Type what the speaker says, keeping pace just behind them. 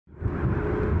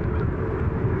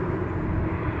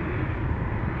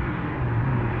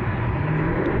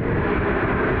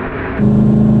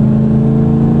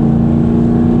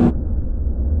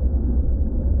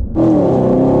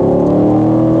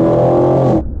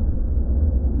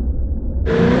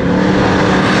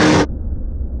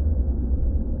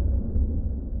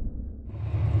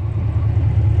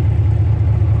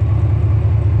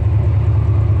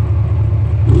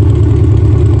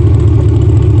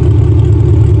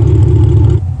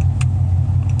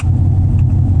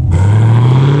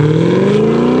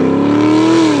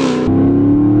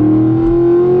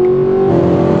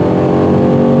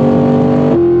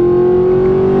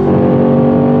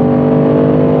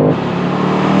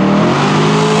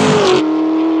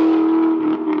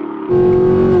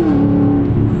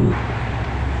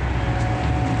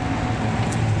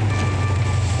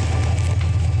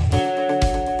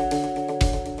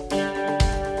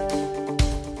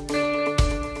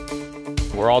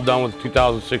We're all done with the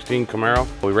 2016 Camaro.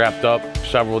 We wrapped up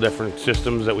several different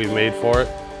systems that we've made for it.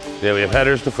 Yeah, we have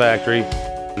headers to factory,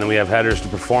 and then we have headers to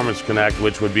Performance Connect,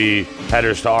 which would be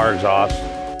headers to our exhaust.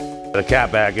 The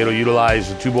catback, it'll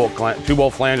utilize the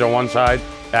two-bolt flange on one side,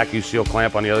 vacuum seal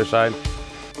clamp on the other side.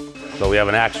 So we have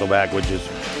an axle back, which is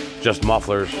just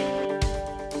mufflers.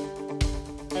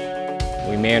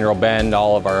 We manual bend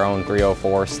all of our own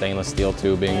 304 stainless steel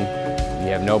tubing. You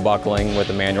have no buckling with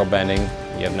the manual bending.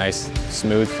 You have nice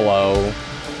smooth flow.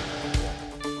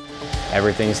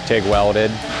 Everything's TIG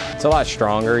welded. It's a lot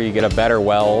stronger. You get a better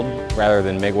weld rather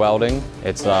than MIG welding.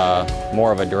 It's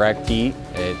more of a direct heat.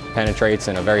 It penetrates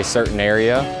in a very certain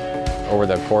area. Over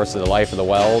the course of the life of the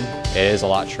weld, it is a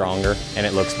lot stronger and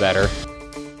it looks better.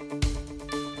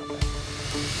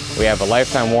 We have a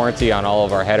lifetime warranty on all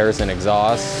of our headers and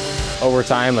exhausts. Over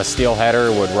time, a steel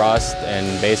header would rust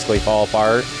and basically fall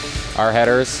apart. Our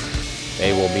headers,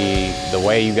 they will be the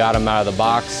way you got them out of the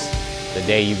box the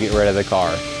day you get rid of the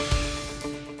car.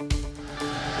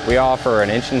 We offer an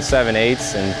 1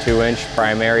 7/8" and 2"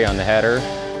 primary on the header.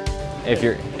 If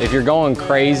you're going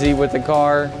crazy with the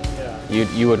car,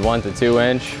 you would want the 2".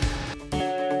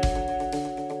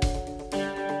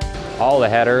 All the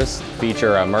headers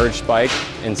feature a merge spike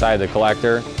inside the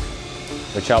collector,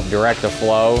 which help direct the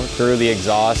flow through the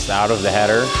exhaust out of the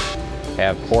header.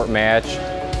 Have port match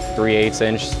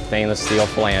 3/8" stainless steel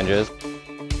flanges.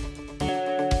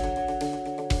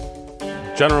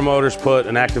 General Motors put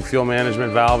an active fuel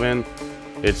management valve in.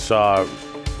 It's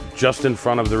just in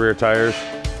front of the rear tires.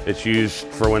 It's used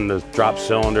for when to drop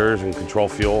cylinders and control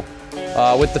fuel.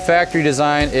 With the factory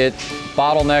design, it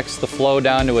bottlenecks the flow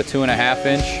down to a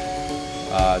 2.5".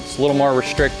 It's a little more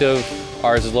restrictive.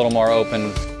 Ours is a little more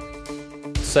open.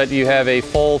 So you have a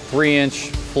full 3"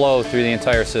 flow through the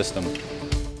entire system.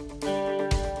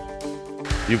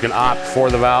 You can opt for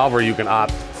the valve or you can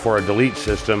opt for a delete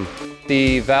system.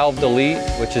 The valve delete,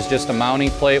 which is just a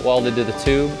mounting plate welded to the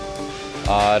tube,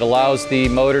 it allows the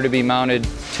motor to be mounted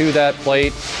to that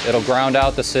plate. It'll ground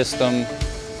out the system,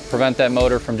 prevent that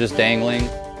motor from just dangling.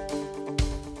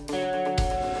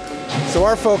 So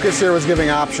our focus here was giving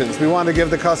options. We wanted to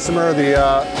give the customer the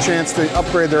chance to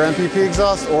upgrade their MPP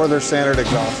exhaust or their standard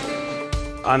exhaust.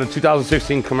 On the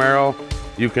 2016 Camaro,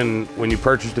 when you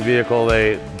purchase the vehicle,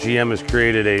 GM has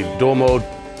created a dual-mode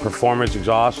performance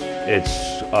exhaust.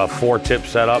 It's a 4-tip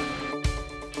setup.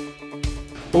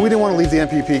 But we didn't want to leave the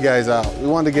MPP guys out. We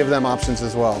wanted to give them options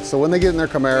as well. So when they get in their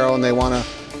Camaro and they want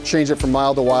to change it from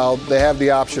mild to wild, they have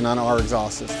the option on our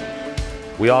exhaust system.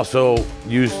 We also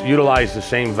utilize the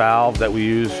same valve that we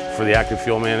use for the active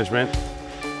fuel management.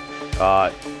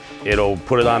 It'll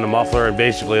put it on the muffler and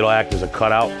basically it'll act as a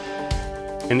cutout.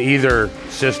 In either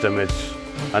system, it's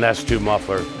an S-tube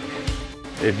muffler.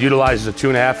 It utilizes a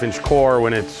 2.5" core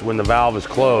when the valve is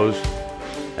closed,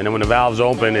 and then when the valve's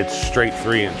open, it's straight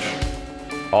 3"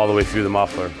 all the way through the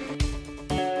muffler.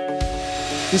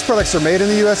 These products are made in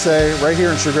the USA, right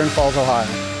here in Chagrin Falls, Ohio.